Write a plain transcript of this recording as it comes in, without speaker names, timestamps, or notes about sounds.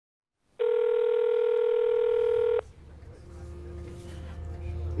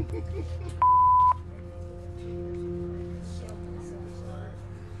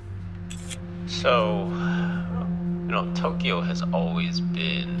So, Tokyo has always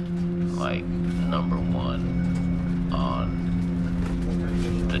been like #1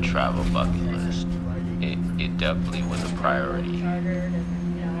 on the travel bucket list. It definitely was a priority.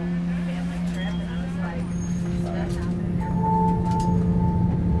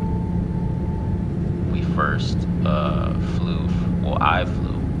 We first I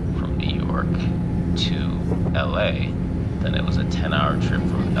flew from New York to LA. Then it was a 10-hour trip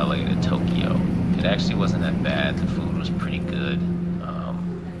from LA to Tokyo. It actually wasn't that bad. The food was pretty good.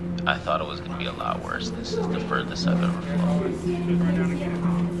 I thought it was going to be a lot worse. This is the furthest I've ever flown.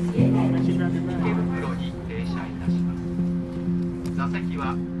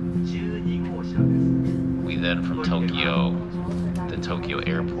 We then from Tokyo, the Tokyo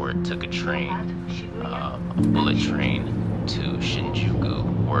airport, took a train, a bullet train to Shinjuku,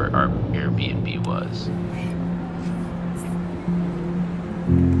 where our Airbnb was.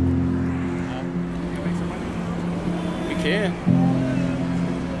 We can.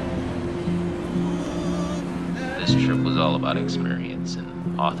 This trip was all about experience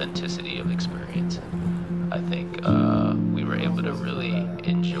and authenticity of experience. I think we were able to really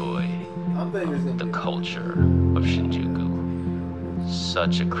enjoy the culture of Shinjuku.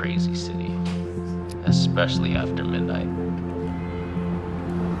 Such a crazy city, especially after midnight.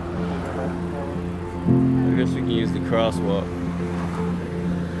 I guess we can use the crosswalk.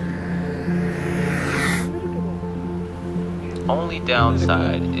 Only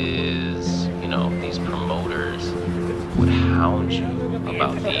downside is, these promoters would hound you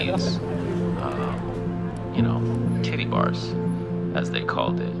about these, titty bars, as they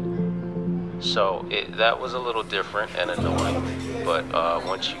called it. So that was a little different and annoying, but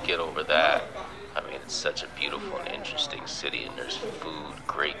once you get over that, I mean, it's such a beautiful and interesting city, and there's food,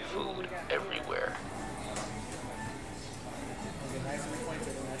 great food everywhere.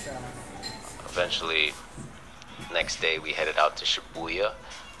 Eventually, next day we headed out to Shibuya,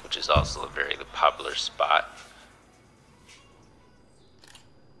 which is also a very popular spot.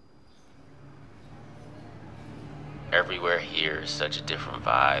 Everywhere here is such a different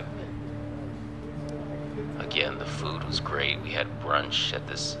vibe. Again, the food was great. We had brunch at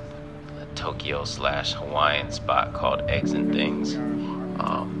this Tokyo/Hawaiian spot called Eggs and Things,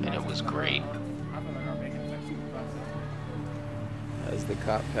 and it was great. As the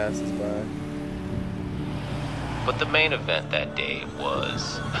cop passes by. But the main event that day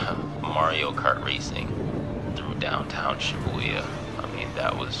was Mario Kart racing through downtown Shibuya. I mean,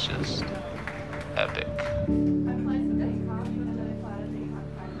 that was just epic.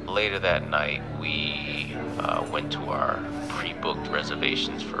 Later that night, we went to our pre-booked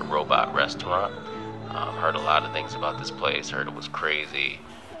reservations for a robot restaurant. Heard a lot of things about this place, heard it was crazy,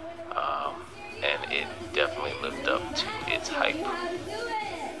 and it definitely lived up to its hype.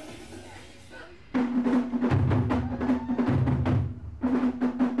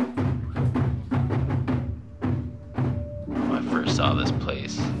 I first saw this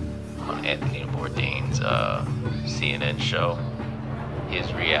place on Anthony Bourdain's CNN show.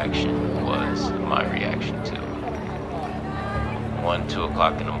 His reaction was my reaction too. 1, 2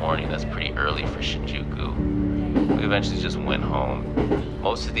 o'clock in the morning, that's pretty early for Shinjuku. We eventually just went home.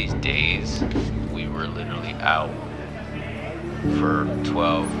 Most of these days, we were literally out for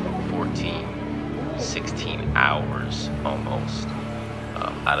 12, 14, 16 hours almost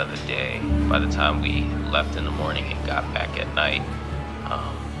out of the day. By the time we left in the morning and got back at night,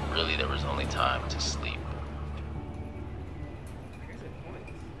 really there was only time to sleep.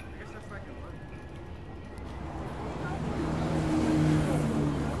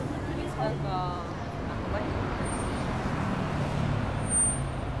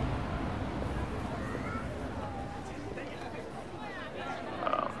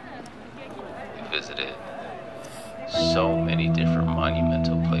 Visited so many different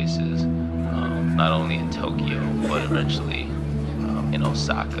monumental places, not only in Tokyo, but eventually in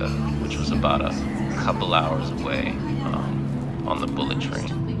Osaka, which was about a couple hours away on the bullet train.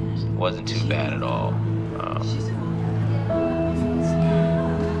 It wasn't too bad at all.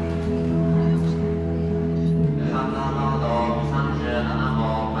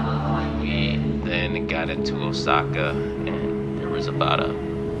 We then got into Osaka, and there was about a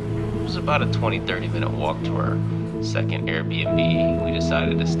 20-30 minute walk to our second Airbnb. We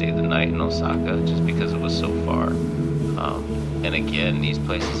decided to stay the night in Osaka just because it was so far. And again, these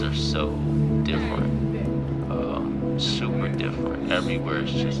places are so different, super different. Everywhere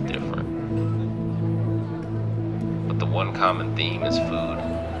is just different. But the one common theme is food.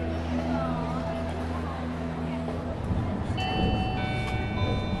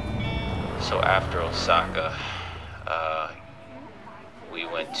 So after Osaka, we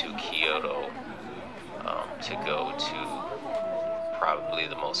went to Kyoto to go to probably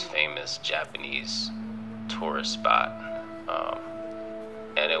the most famous Japanese tourist spot,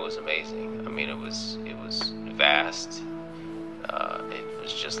 and it was amazing. I mean, it was vast. It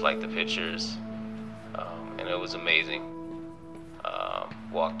was just like the pictures, and it was amazing.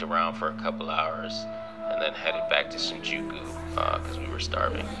 Walked around for a couple hours, and then headed back to Shinjuku because we were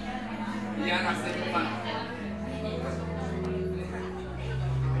starving.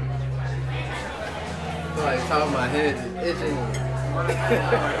 Like, top of my head is itching.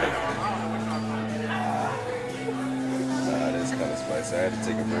 Nah, this kind of spicy. I had to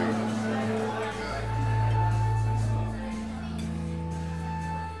take a break.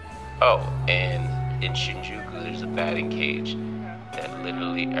 Oh, and in Shinjuku, there's a batting cage that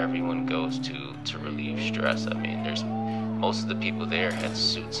literally everyone goes to relieve stress. I mean, most of the people there had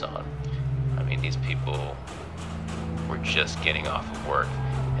suits on. I mean, these people were just getting off of work.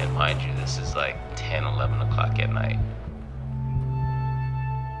 And mind you, this is like 10, 11 o'clock at night.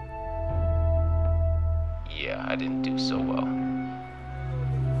 Yeah, I didn't do so well.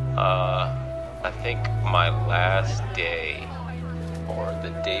 I think my last day, or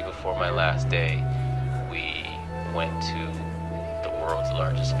the day before my last day, we went to the world's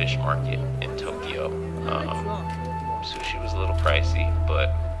largest fish market in Tokyo. Sushi was a little pricey,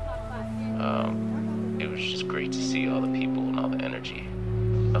 but it was just great to see all the people and all the energy.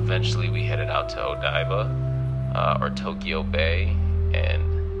 Eventually we headed out to Odaiba, or Tokyo Bay, and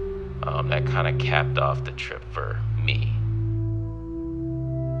that kind of capped off the trip for me.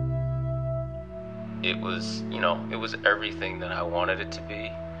 It was, it was everything that I wanted it to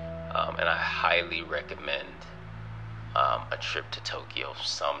be, and I highly recommend a trip to Tokyo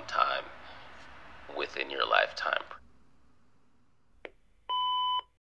sometime within your lifetime.